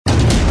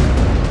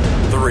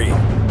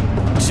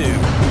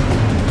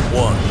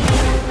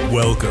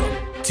Welcome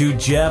to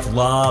Jeff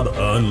Lobb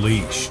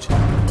Unleashed,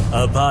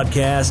 a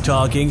podcast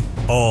talking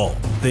all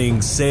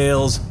things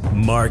sales,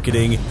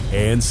 marketing,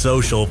 and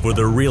social for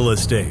the real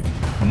estate,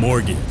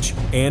 mortgage,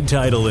 and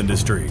title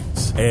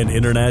industries. An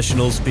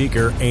international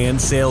speaker and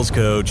sales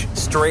coach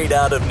straight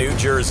out of New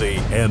Jersey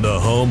and the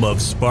home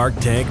of Spark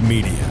Tank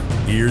Media.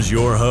 Here's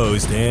your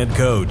host and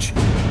coach,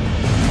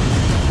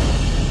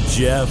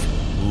 Jeff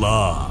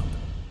Lobb.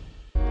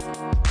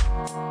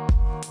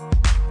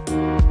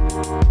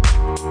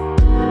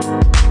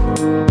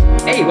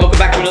 Hey, welcome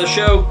back to another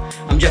show.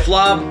 I'm Jeff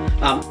Lobb.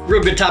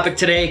 Real good topic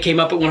today. Came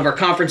up at one of our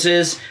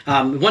conferences.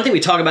 One thing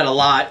we talk about a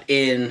lot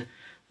in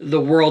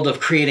the world of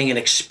creating an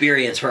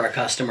experience for our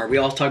customer. We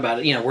all talk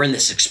about it. We're in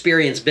this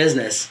experience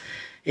business.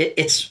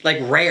 It's like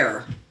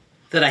rare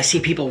that I see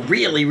people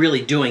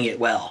really doing it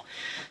well.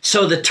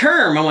 So the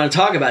term I want to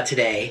talk about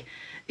today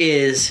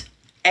is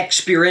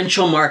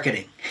experiential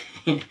marketing.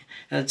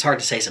 It's hard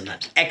to say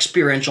sometimes.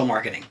 Experiential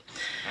marketing.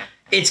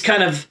 It's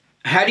kind of,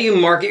 how do you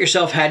market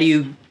yourself? How do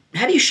you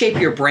shape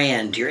your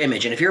brand, your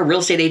image? And if you're a real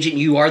estate agent,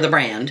 you are the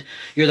brand.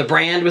 You're the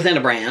brand within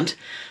a brand.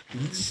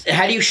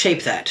 How do you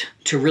shape that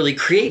to really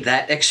create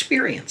that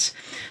experience?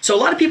 So a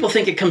lot of people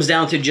think it comes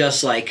down to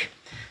just like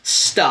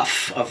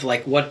stuff of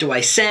like, what do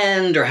I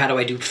send, or how do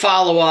I do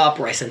follow-up,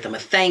 or I sent them a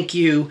thank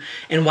you.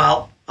 And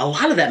while a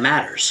lot of that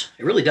matters,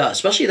 it really does,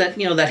 especially that,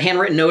 that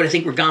handwritten note. I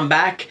think we're gone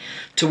back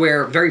to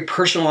where very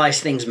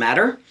personalized things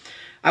matter.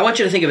 I want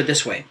you to think of it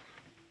this way.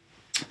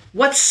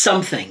 What's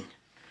something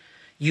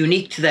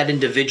unique to that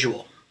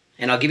individual?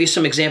 And I'll give you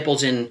some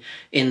examples in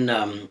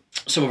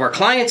some of our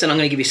clients, and I'm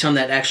going to give you some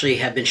that actually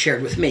have been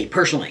shared with me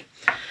personally.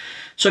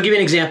 So I'll give you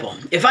an example.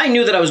 If I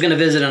knew that I was going to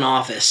visit an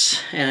office,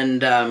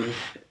 and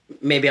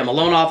maybe I'm a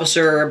loan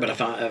officer, but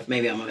if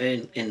maybe I'm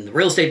in the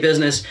real estate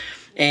business,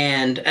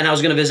 and I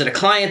was going to visit a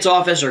client's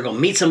office or go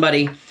meet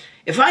somebody,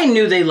 if I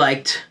knew they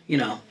liked,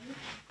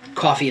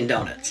 coffee and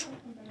donuts,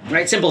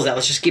 right? Simple as that.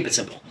 Let's just keep it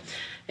simple.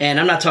 And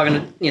I'm not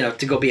talking,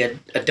 to go be a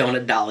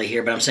donut dolly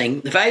here, but I'm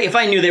saying if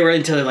I knew they were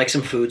into like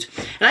some foods,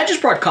 and I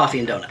just brought coffee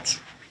and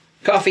donuts.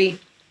 Coffee,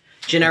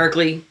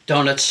 generically,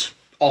 donuts,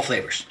 all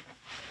flavors.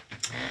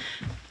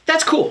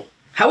 That's cool.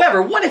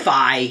 However, what if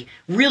I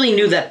really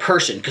knew that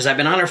person, because I've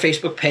been on her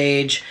Facebook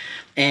page,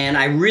 and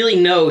I really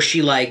know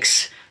she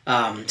likes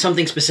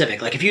something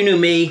specific. Like if you knew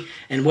me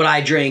and what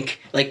I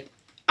drink, like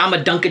I'm a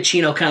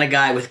Dunkachino kind of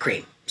guy with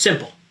cream.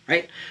 Simple,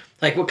 right?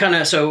 Like what kind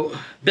of, so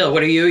Bill,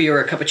 what are you?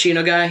 You're a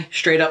cappuccino guy?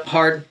 Straight up,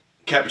 hard?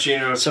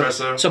 Cappuccino,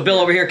 espresso. So Bill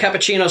over here,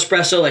 cappuccino,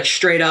 espresso, like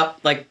straight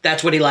up, like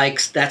that's what he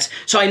likes.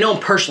 So I know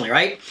him personally,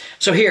 right?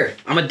 So here,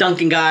 I'm a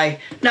Dunkin' guy.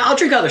 Now I'll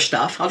drink other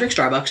stuff. I'll drink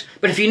Starbucks.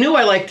 But if you knew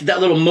I liked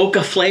that little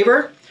mocha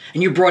flavor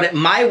and you brought it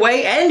my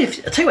way, and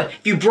I'll tell you what,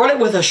 if you brought it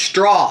with a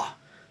straw,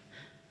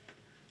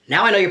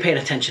 now I know you're paying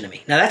attention to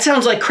me. Now that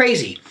sounds like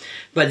crazy,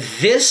 but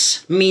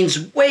this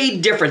means way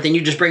different than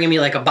you just bringing me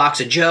like a box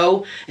of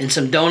Joe and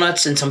some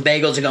donuts and some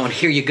bagels and going,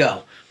 here you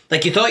go.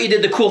 Like you thought you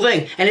did the cool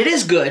thing, and it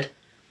is good,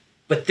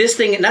 but this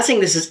thing, not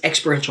saying this is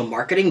experiential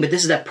marketing, but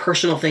this is that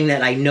personal thing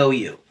that I know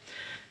you.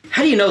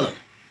 How do you know them?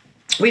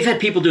 We've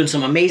had people doing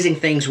some amazing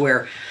things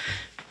where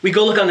we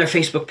go look on their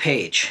Facebook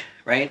page,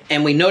 right?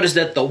 And we notice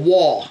that the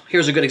wall,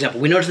 here's a good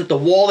example. We noticed that the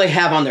wall they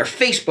have on their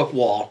Facebook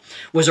wall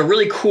was a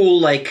really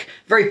cool, like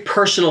very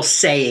personal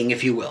saying,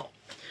 if you will.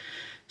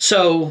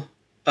 So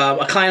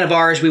a client of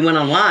ours, we went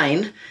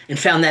online and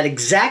found that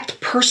exact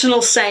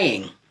personal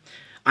saying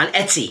on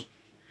Etsy.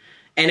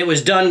 And it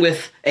was done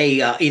with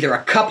either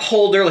a cup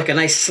holder, like a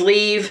nice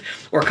sleeve,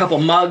 or a couple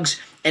mugs.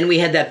 And we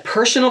had that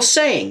personal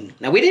saying.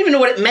 Now, we didn't even know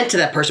what it meant to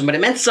that person, but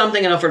it meant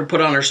something enough for her to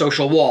put on her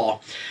social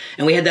wall.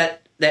 And we had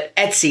that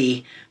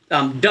Etsy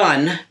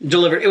done,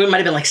 delivered. It might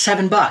have been like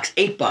 $7,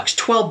 $8,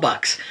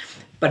 $12,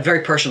 but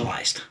very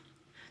personalized.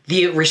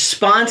 The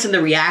response and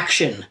the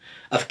reaction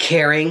of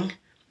caring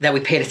that we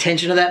paid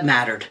attention to that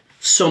mattered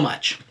so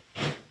much.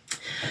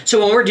 So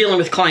when we're dealing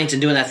with clients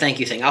and doing that thank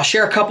you thing, I'll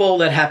share a couple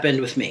that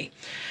happened with me.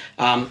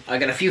 I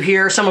got a few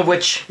here, some of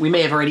which we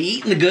may have already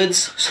eaten the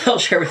goods, so I'll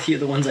share with you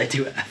the ones I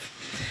do have.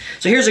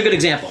 So here's a good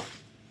example.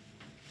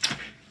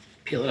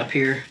 Peel it up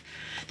here.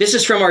 This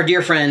is from our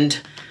dear friend,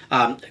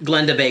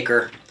 Glenda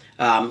Baker.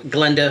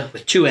 Glenda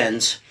with 2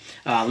 N's.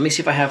 Let me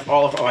see if I have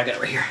all of, I got it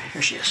right here.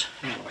 Here she is.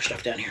 I got more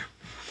stuff down here.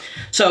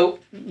 So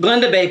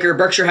Glenda Baker,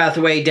 Berkshire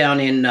Hathaway down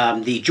in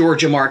the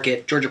Georgia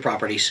market, Georgia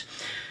properties.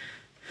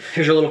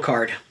 Here's your little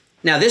card.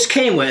 Now this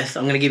came with,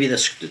 I'm going to give you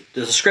the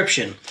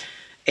description,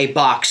 a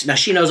box. Now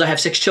she knows I have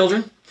 6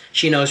 children.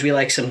 She knows we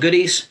like some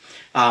goodies.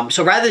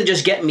 So rather than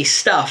just getting me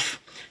stuff,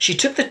 she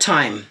took the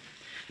time.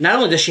 Not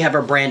only does she have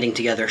her branding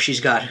together, she's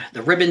got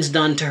the ribbons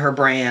done to her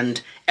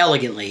brand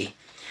elegantly.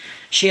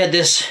 She had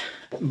this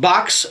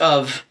box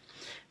of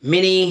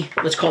mini,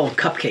 let's call them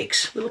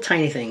cupcakes, little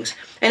tiny things.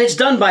 And it's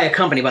done by a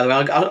company, by the way.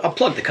 I'll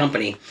plug the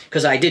company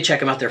because I did check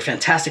them out. They're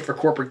fantastic for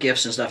corporate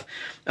gifts and stuff.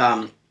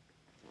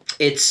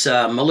 It's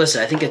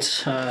Melissa. I think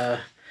it's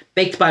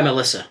Baked by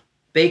Melissa.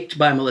 Baked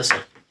by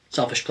Melissa.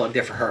 Selfish plug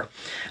there for her.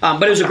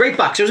 But it was a great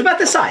box. It was about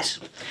this size.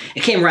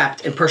 It came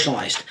wrapped and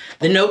personalized.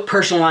 The note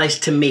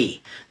personalized to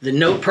me. The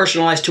note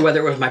personalized to whether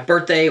it was my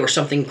birthday or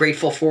something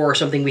grateful for or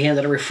something we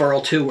handed a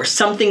referral to or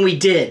something we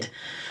did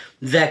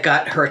that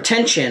got her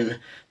attention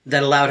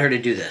that allowed her to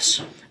do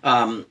this.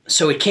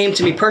 So it came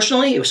to me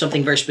personally. It was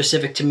something very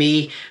specific to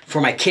me for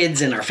my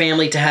kids and our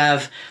family to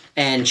have.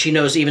 And she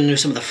knew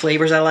some of the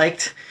flavors I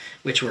liked,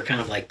 which were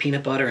kind of like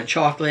peanut butter and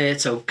chocolate.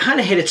 So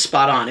kind of hit it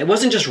spot on. It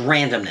wasn't just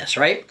randomness,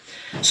 right?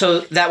 So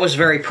that was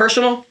very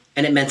personal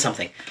and it meant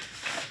something.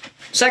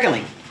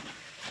 Secondly,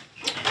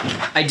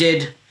 I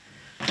did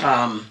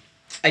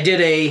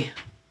a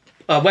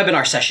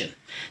webinar session,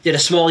 did a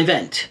small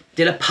event,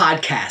 did a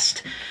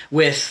podcast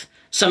with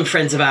some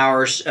friends of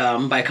ours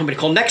by a company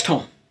called Next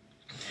Home.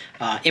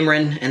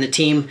 Imran and the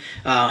team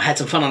had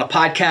some fun on a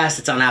podcast.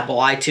 It's on Apple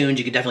iTunes.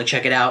 You can definitely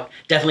check it out.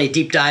 Definitely a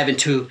deep dive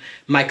into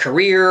my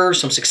career,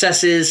 some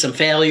successes, some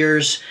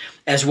failures,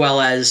 as well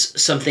as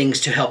some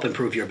things to help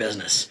improve your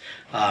business.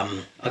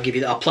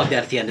 I'll plug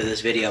that at the end of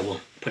this video.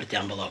 We'll put it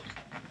down below.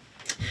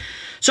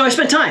 So I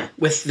spent time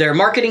with their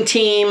marketing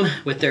team,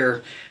 with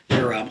their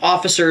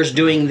officers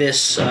doing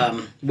this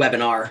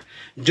webinar,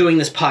 doing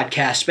this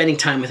podcast, spending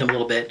time with them a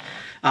little bit.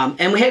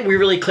 And we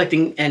really clicked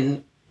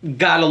and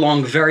got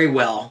along very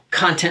well.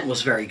 Content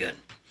was very good.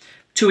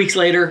 2 weeks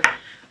later,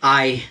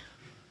 I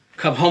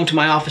come home to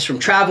my office from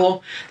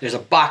travel. There's a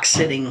box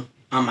sitting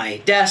on my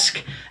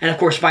desk. And of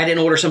course, if I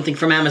didn't order something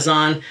from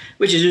Amazon,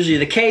 which is usually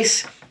the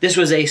case, this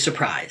was a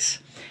surprise.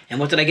 And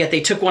what did I get? They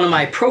took one of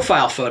my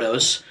profile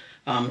photos,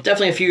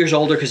 definitely a few years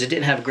older because it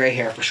didn't have gray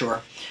hair for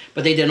sure,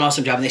 but they did an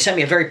awesome job. And they sent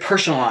me a very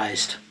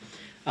personalized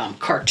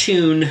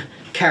cartoon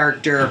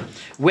character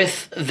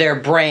with their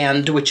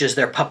brand, which is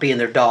their puppy and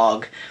their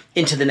dog,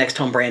 into the Next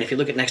Home brand. If you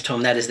look at Next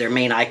Home, that is their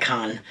main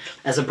icon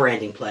as a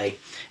branding play,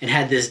 and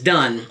had this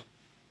done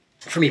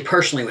for me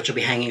personally, which will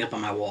be hanging up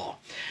on my wall.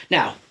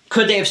 Now,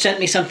 could they have sent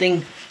me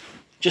something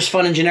just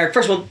fun and generic?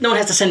 First of all, no one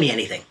has to send me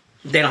anything.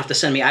 They don't have to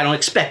send me, I don't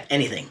expect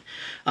anything.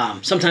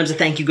 Sometimes a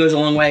thank you goes a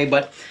long way,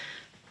 but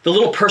the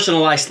little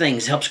personalized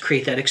things helps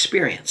create that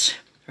experience,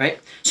 right?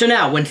 So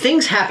now, when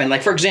things happen,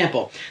 like for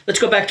example, let's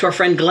go back to our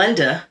friend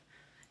Glenda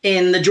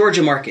in the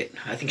Georgia market.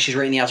 I think she's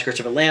right in the outskirts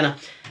of Atlanta.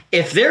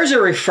 If there's a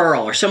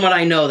referral or someone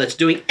I know that's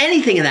doing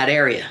anything in that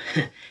area,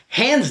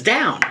 hands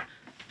down,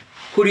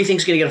 who do you think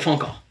is going to get a phone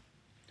call,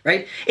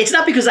 right? It's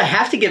not because I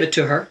have to give it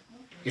to her.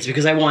 It's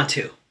because I want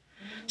to.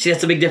 See,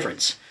 that's the big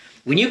difference.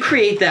 When you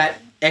create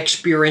that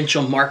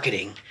experiential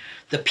marketing,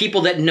 the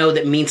people that know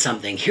that mean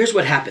something, here's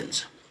what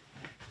happens.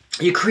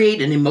 You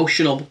create an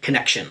emotional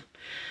connection.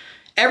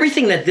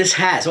 Everything that this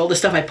has, all the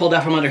stuff I pulled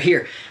out from under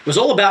here, was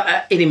all about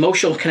an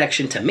emotional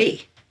connection to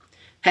me.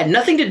 Had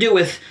nothing to do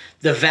with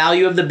the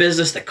value of the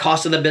business, the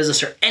cost of the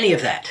business, or any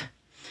of that.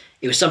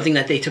 It was something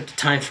that they took the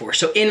time for.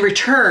 So in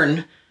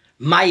return,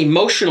 my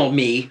emotional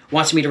me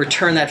wants me to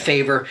return that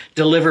favor,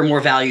 deliver more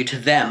value to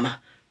them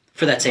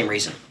for that same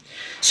reason.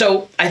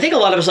 So I think a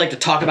lot of us like to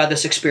talk about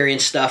this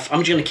experience stuff. I'm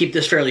just going to keep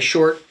this fairly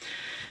short.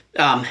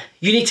 You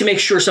need to make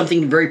sure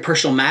something very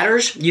personal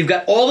matters. You've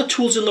got all the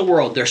tools in the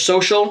world. They're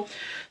social,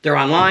 they're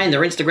online,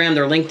 they're Instagram,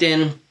 they're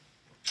LinkedIn.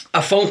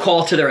 A phone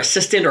call to their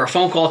assistant or a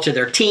phone call to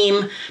their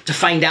team to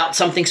find out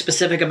something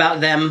specific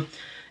about them.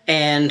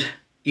 And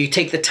you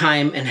take the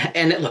time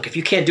and look, if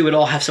you can't do it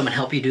all, have someone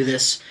help you do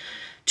this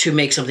to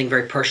make something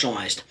very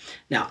personalized.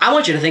 Now, I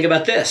want you to think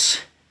about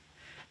this.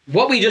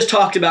 What we just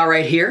talked about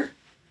right here,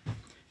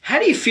 how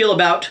do you feel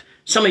about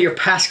some of your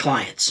past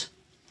clients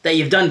that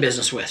you've done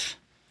business with?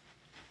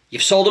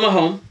 You've sold them a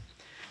home.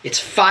 It's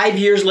 5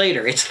 years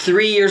later. It's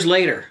 3 years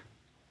later.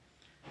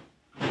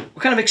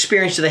 What kind of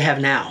experience do they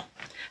have now?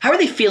 How are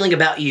they feeling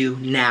about you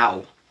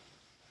now?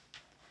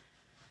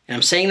 And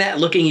I'm saying that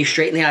looking you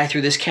straight in the eye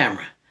through this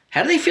camera.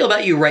 How do they feel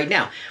about you right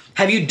now?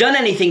 Have you done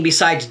anything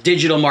besides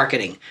digital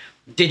marketing,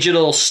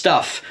 digital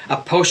stuff, a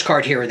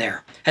postcard here and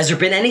there? Has there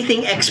been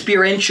anything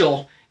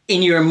experiential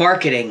in your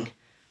marketing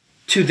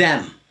to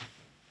them?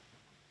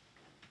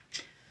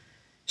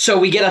 So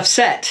we get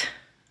upset,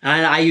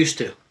 and I used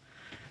to.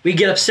 We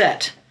get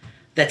upset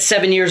that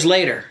 7 years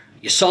later,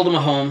 you sold them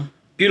a home,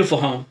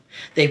 beautiful home.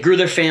 They grew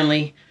their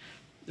family,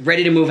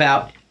 ready to move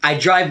out. I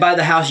drive by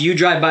the house, you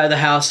drive by the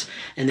house,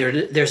 and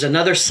there's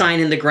another sign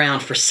in the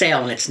ground for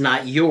sale, and it's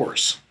not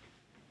yours.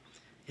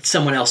 It's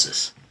someone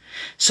else's.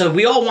 So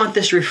we all want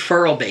this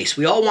referral base.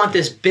 We all want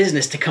this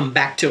business to come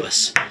back to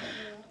us.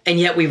 And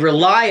yet we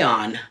rely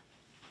on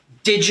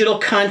digital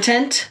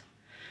content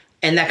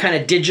and that kind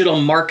of digital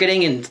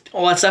marketing and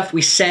all that stuff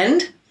we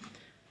send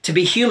to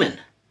be human.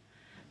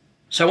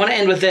 So I want to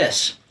end with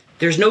this.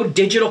 There's no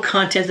digital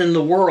content in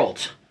the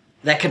world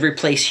that could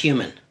replace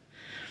human.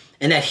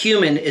 And that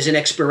human is an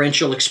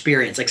experiential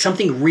experience, like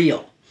something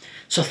real.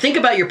 So think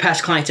about your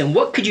past clients and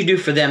what could you do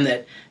for them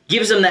that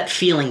gives them that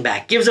feeling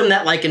back, gives them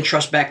that like and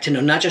trust back to know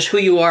not just who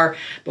you are,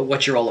 but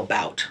what you're all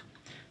about.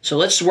 So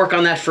let's work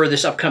on that for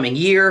this upcoming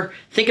year.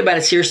 Think about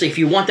it seriously. If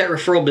you want that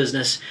referral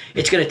business,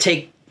 it's going to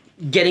take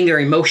getting their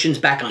emotions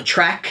back on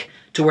track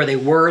to where they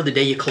were the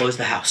day you closed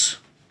the house.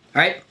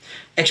 All right?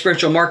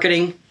 Experiential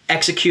marketing,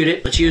 execute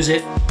it. Let's use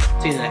it.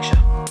 See you in the next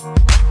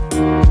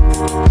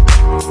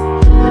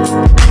show.